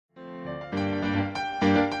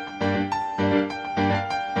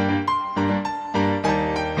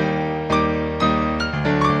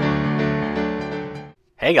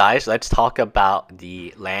Hey guys, let's talk about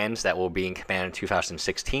the lands that will be in Commander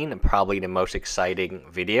 2016, and probably the most exciting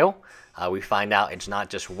video. We find out it's not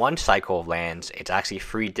just one cycle of lands, it's actually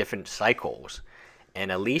 3 different cycles.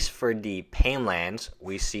 And at least for the pain lands,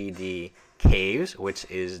 we see the caves, which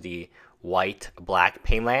is the white-black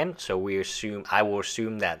pain land. So I will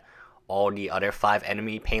assume that all the other 5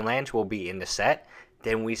 enemy pain lands will be in the set.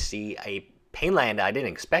 Then we see a pain land I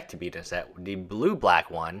didn't expect to be in the set, the blue-black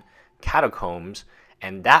one, Catacombs.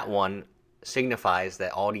 And that one signifies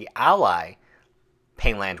that all the ally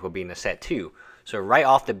pain lands will be in the set too. So right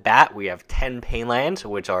off the bat, we have 10 pain lands,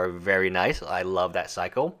 which are very nice. I love that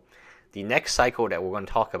cycle. The next cycle that we're going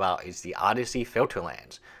to talk about is the Odyssey filter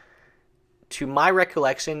lands. To my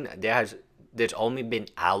recollection, there's only been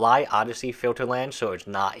ally Odyssey filter lands, so it's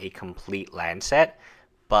not a complete land set.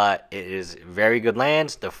 But it is very good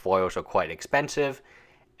lands. The foils are quite expensive.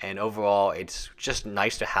 And overall, it's just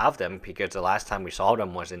nice to have them because the last time we saw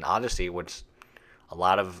them was in Odyssey, which a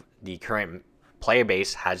lot of the current player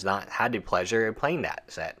base has not had the pleasure of playing that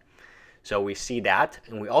set. So we see that,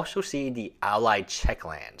 and we also see the Allied check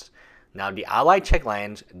lands. Now, the Allied check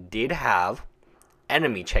lands did have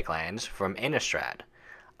enemy check lands from Innistrad.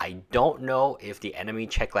 I don't know if the enemy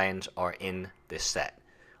check lands are in this set.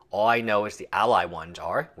 All I know is the ally ones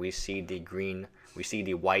are. We see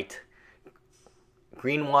the white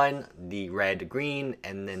green one, the red green,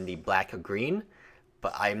 and then the black green.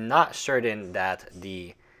 But I'm not certain that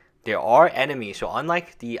there are enemies. So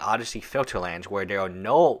unlike the Odyssey filter lands, where there are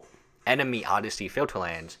no enemy Odyssey filter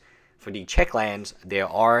lands, for the check lands there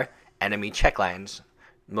are enemy check lands.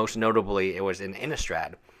 Most notably, it was in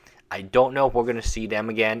Innistrad. I don't know if we're going to see them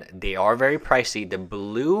again. They are very pricey. The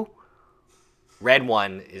blue-red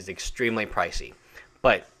one is extremely pricey.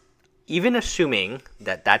 But even assuming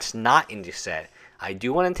that that's not in the set, I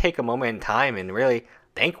do want to take a moment in time and really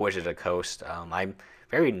thank Wizards of the Coast. I'm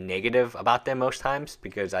very negative about them most times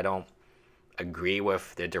because I don't agree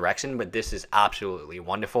with their direction, but this is absolutely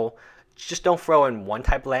wonderful. Just don't throw in one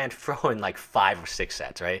type of land, throw in like 5 or 6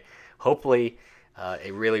 sets, right? Hopefully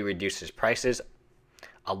it really reduces prices.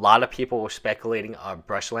 A lot of people were speculating on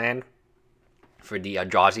Brushland for the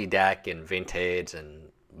Eldrazi deck and Vintage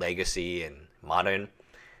and Legacy and Modern.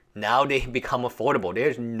 Now they become affordable.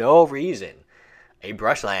 There's no reason a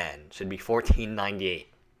Brushland should be $14.98.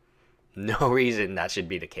 No reason that should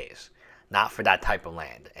be the case. Not for that type of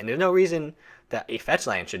land. And there's no reason that a fetch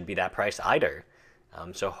land should be that price either.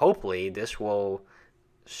 So hopefully this will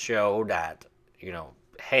show that,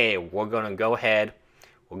 hey, we're going to go ahead.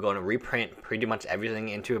 We're going to reprint pretty much everything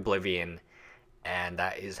into Oblivion. And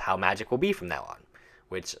that is how Magic will be from now on.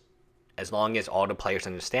 Which, as long as all the players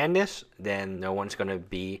understand this, then no one's going to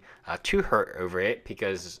be too hurt over it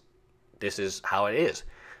because this is how it is.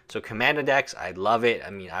 So Commander decks, I love it.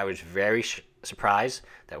 I mean, I was very surprised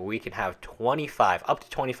that we can have up to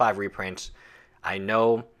 25 reprints. I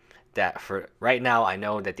know that for right now, I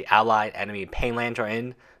know that the allied enemy pain lands are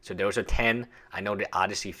in, so those are 10. I know the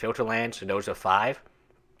Odyssey filter lands, so those are 5.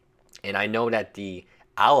 And I know that the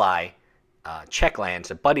ally check lands,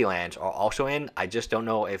 the buddy lands, are also in. I just don't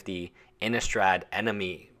know if the Innistrad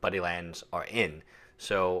enemy buddy lands are in.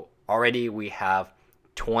 So already we have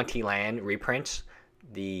 20 land reprints.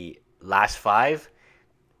 The last 5,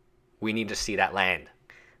 we need to see that land.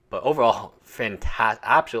 But overall,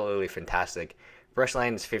 absolutely fantastic. First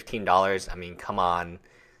land is $15. I mean, come on.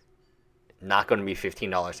 Not going to be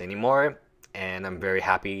 $15 anymore. And I'm very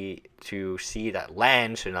happy to see that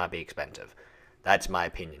land should not be expensive. That's my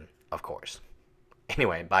opinion, of course.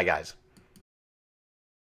 Anyway, bye guys.